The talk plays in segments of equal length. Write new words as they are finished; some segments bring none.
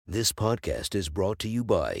This podcast is brought to you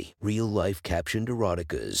by Real Life Captioned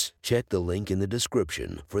Eroticas. Check the link in the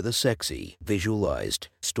description for the sexy, visualized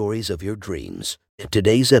stories of your dreams.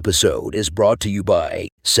 Today's episode is brought to you by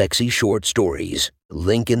Sexy Short Stories.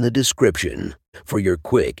 Link in the description for your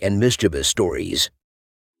quick and mischievous stories.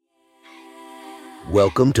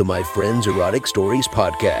 Welcome to my friend's Erotic Stories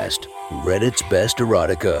podcast, Reddit's Best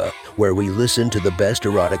Erotica, where we listen to the best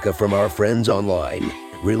erotica from our friends online.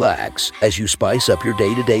 Relax as you spice up your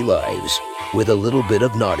day-to-day lives with a little bit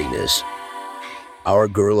of naughtiness. Our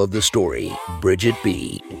girl of the story, Bridget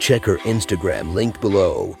B. Check her Instagram linked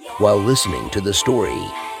below while listening to the story.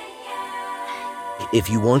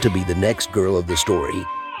 If you want to be the next girl of the story,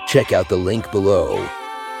 check out the link below.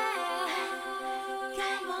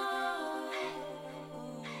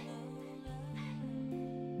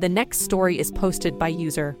 The next story is posted by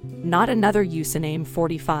user not another username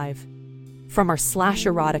 45. From our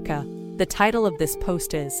 /erotica, the title of this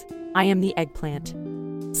post is I Am the Eggplant.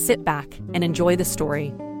 Sit back and enjoy the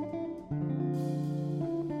story.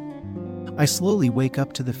 I slowly wake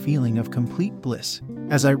up to the feeling of complete bliss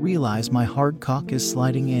as I realize my hard cock is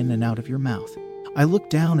sliding in and out of your mouth. I look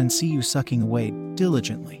down and see you sucking away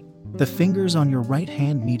diligently, the fingers on your right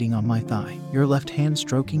hand meeting on my thigh, your left hand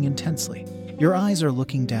stroking intensely. Your eyes are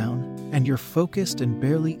looking down, and you're focused and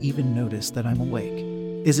barely even notice that I'm awake.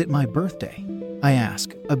 Is it my birthday? I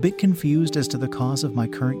ask, a bit confused as to the cause of my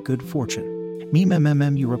current good fortune.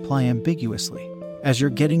 You reply ambiguously, as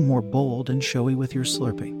you're getting more bold and showy with your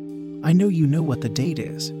slurping. I know you know what the date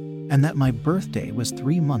is, and that my birthday was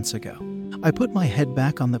 3 months ago. I put my head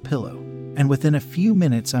back on the pillow, and within a few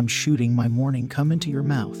minutes I'm shooting my morning cum into your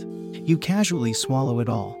mouth. You casually swallow it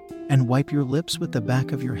all, and wipe your lips with the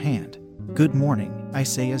back of your hand. Good morning, I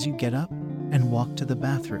say as you get up and walk to the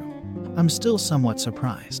bathroom. I'm still somewhat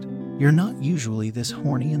surprised. You're not usually this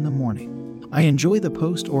horny in the morning. I enjoy the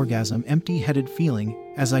post-orgasm empty-headed feeling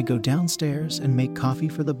as I go downstairs and make coffee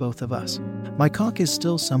for the both of us. My cock is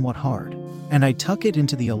still somewhat hard, and I tuck it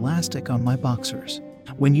into the elastic on my boxers.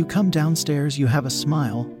 When you come downstairs, you have a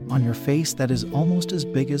smile on your face that is almost as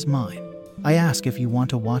big as mine. I ask if you want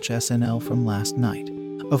to watch SNL from last night.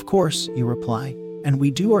 Of course, you reply, and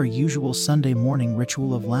we do our usual Sunday morning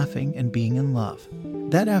ritual of laughing and being in love.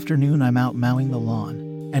 That afternoon, I'm out mowing the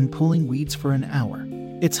lawn and pulling weeds for an hour.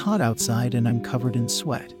 It's hot outside and I'm covered in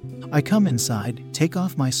sweat. I come inside, take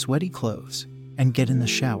off my sweaty clothes, and get in the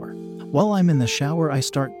shower. While I'm in the shower, I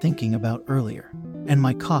start thinking about earlier, and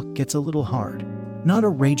my cock gets a little hard. Not a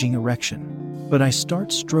raging erection, but I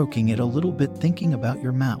start stroking it a little bit thinking about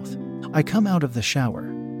your mouth. I come out of the shower,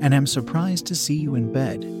 and am surprised to see you in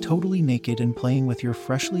bed, totally naked and playing with your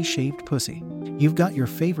freshly shaved pussy. You've got your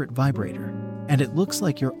favorite vibrator, and it looks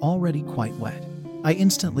like you're already quite wet. I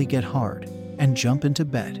instantly get hard and jump into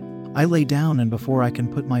bed. I lay down, and before I can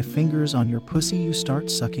put my fingers on your pussy, you start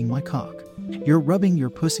sucking my cock. You're rubbing your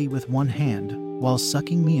pussy with one hand while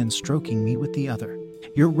sucking me and stroking me with the other.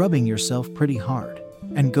 You're rubbing yourself pretty hard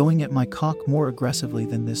and going at my cock more aggressively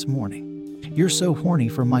than this morning. You're so horny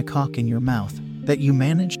for my cock in your mouth that you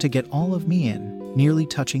manage to get all of me in, nearly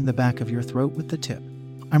touching the back of your throat with the tip.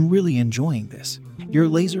 I'm really enjoying this. You're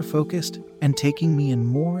laser focused and taking me in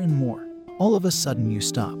more and more. All of a sudden you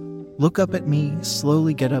stop, look up at me,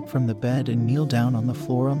 slowly get up from the bed and kneel down on the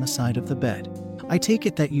floor on the side of the bed. I take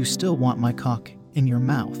it that you still want my cock in your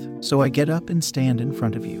mouth, so I get up and stand in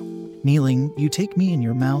front of you. Kneeling, you take me in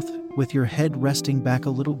your mouth with your head resting back a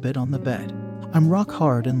little bit on the bed. I'm rock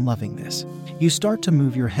hard and loving this. You start to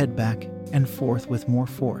move your head back and forth with more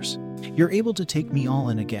force. You're able to take me all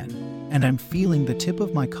in again, and I'm feeling the tip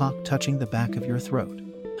of my cock touching the back of your throat.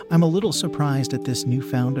 I'm a little surprised at this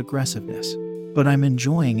newfound aggressiveness, but I'm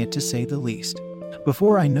enjoying it to say the least.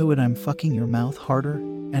 Before I know it, I'm fucking your mouth harder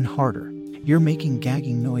and harder. You're making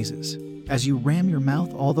gagging noises as you ram your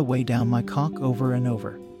mouth all the way down my cock over and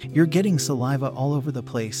over. You're getting saliva all over the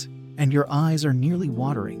place, and your eyes are nearly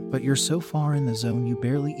watering, but you're so far in the zone you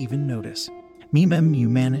barely even notice. You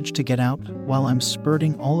manage to get out while I'm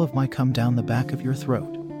spurting all of my cum down the back of your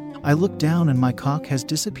throat. I look down and my cock has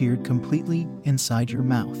disappeared completely inside your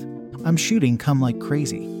mouth. I'm shooting cum like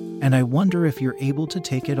crazy, and I wonder if you're able to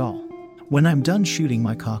take it all. When I'm done shooting,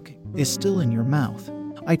 my cock is still in your mouth.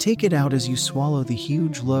 I take it out as you swallow the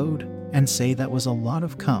huge load and say that was a lot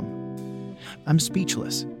of cum. I'm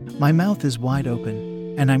speechless. My mouth is wide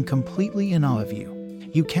open, and I'm completely in awe of you.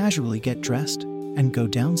 You casually get dressed and go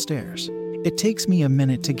downstairs. It takes me a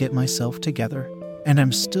minute to get myself together, and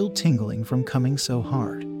I'm still tingling from coming so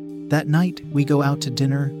hard. That night, we go out to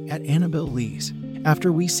dinner at Annabelle Lee's.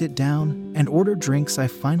 After we sit down and order drinks, I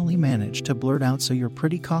finally manage to blurt out, "So you're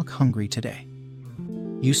pretty cock hungry today."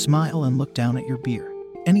 You smile and look down at your beer.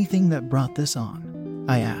 Anything that brought this on?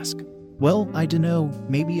 I ask. Well, I dunno,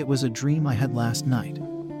 maybe it was a dream I had last night.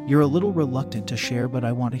 You're a little reluctant to share, but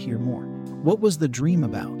I want to hear more. What was the dream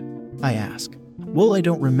about? I ask. Well, I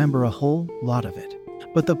don't remember a whole lot of it,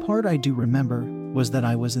 but the part I do remember was that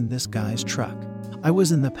I was in this guy's truck. I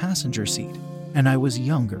was in the passenger seat, and I was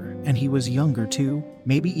younger, and he was younger too,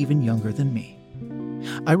 maybe even younger than me.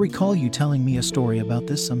 I recall you telling me a story about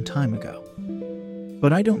this some time ago,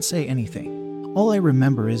 but I don't say anything. All I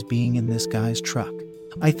remember is being in this guy's truck.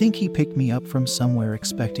 I think he picked me up from somewhere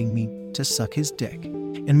expecting me to suck his dick.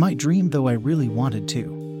 In my dream, though, I really wanted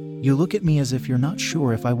to. You look at me as if you're not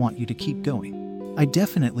sure if I want you to keep going. I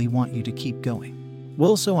definitely want you to keep going.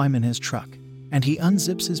 Well, so I'm in his truck, and he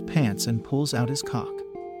unzips his pants and pulls out his cock.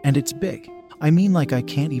 And it's big. I mean, like I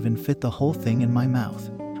can't even fit the whole thing in my mouth.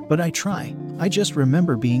 But I try. I just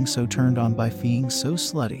remember being so turned on by being so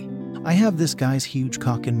slutty. I have this guy's huge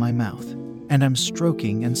cock in my mouth, and I'm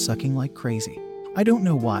stroking and sucking like crazy. I don't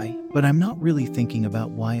know why, but I'm not really thinking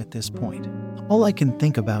about why at this point. All I can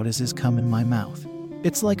think about is his cum in my mouth.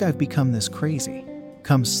 It's like I've become this crazy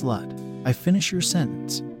cum slut. I finish your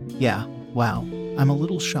sentence. Yeah, wow, I'm a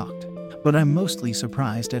little shocked, but I'm mostly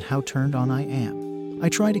surprised at how turned on I am. I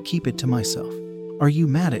try to keep it to myself. Are you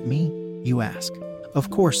mad at me? You ask. Of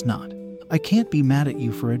course not. I can't be mad at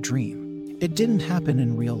you for a dream. It didn't happen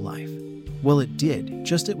in real life. Well, it did,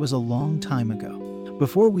 just it was a long time ago.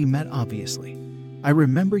 Before we met, obviously. I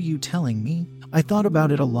remember you telling me. I thought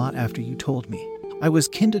about it a lot after you told me. I was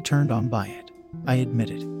kinda turned on by it. I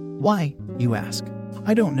admitted. Why? You ask.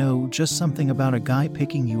 I don't know, just something about a guy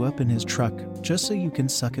picking you up in his truck just so you can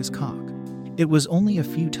suck his cock. It was only a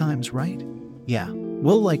few times, right? Yeah.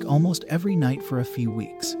 Well, like almost every night for a few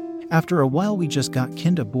weeks. After a while we just got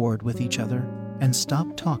kinda bored with each other and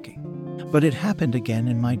stopped talking. But it happened again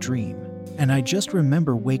in my dream, and I just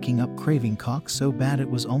remember waking up craving cock so bad it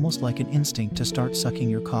was almost like an instinct to start sucking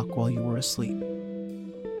your cock while you were asleep.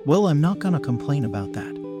 Well, I'm not gonna complain about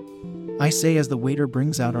that, I say as the waiter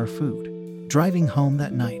brings out our food. Driving home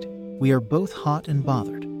that night, we are both hot and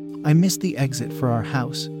bothered. I miss the exit for our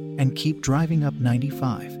house and keep driving up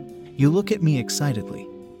 95. You look at me excitedly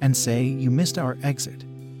and say, you missed our exit.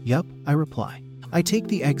 Yup, I reply. I take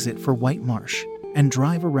the exit for White Marsh and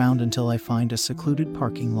drive around until I find a secluded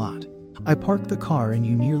parking lot. I park the car and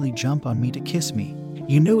you nearly jump on me to kiss me.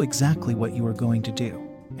 You know exactly what you are going to do,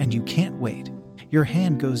 and you can't wait. Your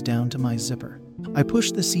hand goes down to my zipper. I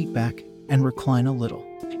push the seat back and recline a little.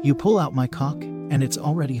 You pull out my cock, and it's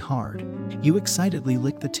already hard. You excitedly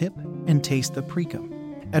lick the tip and taste the precum.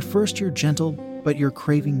 At first you're gentle, but you're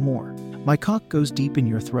craving more. My cock goes deep in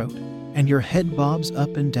your throat, and your head bobs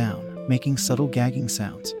up and down, making subtle gagging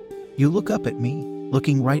sounds. You look up at me,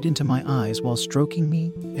 looking right into my eyes while stroking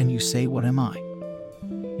me, and you say, what am I?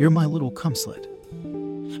 You're my little cum slut.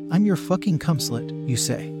 I'm your fucking cum slut, you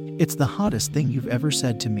say. It's the hottest thing you've ever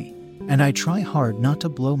said to me, and I try hard not to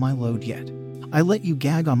blow my load yet. I let you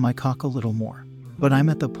gag on my cock a little more, but I'm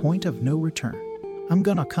at the point of no return. I'm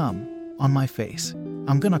gonna come on my face.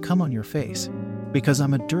 I'm gonna come on your face, because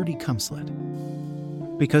I'm a dirty cum slut.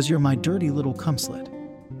 Because you're my dirty little cum slut.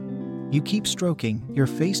 You keep stroking, your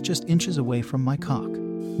face just inches away from my cock.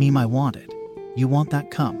 Me, my wanted. You want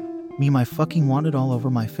that cum. Me, my fucking wanted all over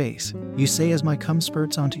my face, you say as my cum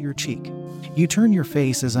spurts onto your cheek. You turn your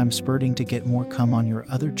face as I'm spurting to get more cum on your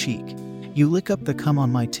other cheek. You lick up the cum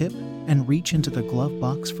on my tip and reach into the glove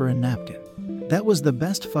box for a napkin. That was the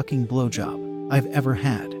best fucking blowjob I've ever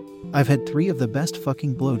had. I've had 3 of the best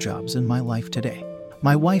fucking blowjobs in my life today.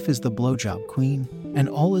 My wife is the blowjob queen, and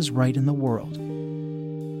all is right in the world.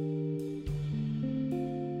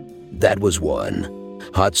 That was one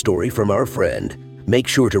hot story from our friend. Make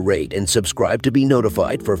sure to rate and subscribe to be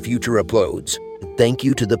notified for future uploads. Thank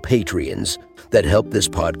you to the Patreons that help this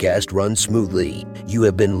podcast run smoothly. You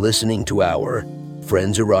have been listening to our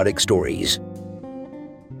Friends Erotic Stories.